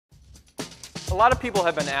A lot of people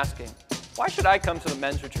have been asking, why should I come to the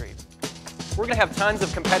men's retreat? We're going to have tons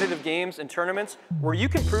of competitive games and tournaments where you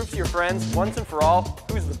can prove to your friends once and for all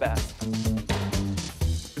who's the best.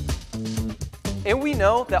 And we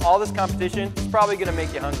know that all this competition is probably going to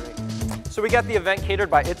make you hungry. So we got the event catered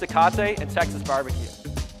by Itzakate and Texas Barbecue.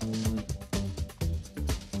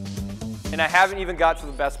 And I haven't even got to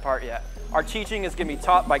the best part yet. Our teaching is going to be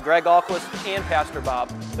taught by Greg Alquist and Pastor Bob.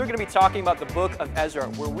 They're going to be talking about the book of Ezra,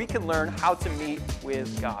 where we can learn how to meet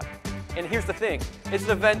with God. And here's the thing, it's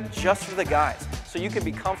an event just for the guys, so you can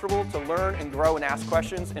be comfortable to learn and grow and ask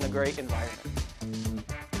questions in a great environment.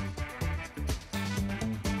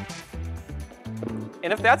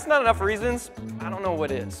 And if that's not enough reasons, I don't know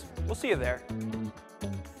what is. We'll see you there.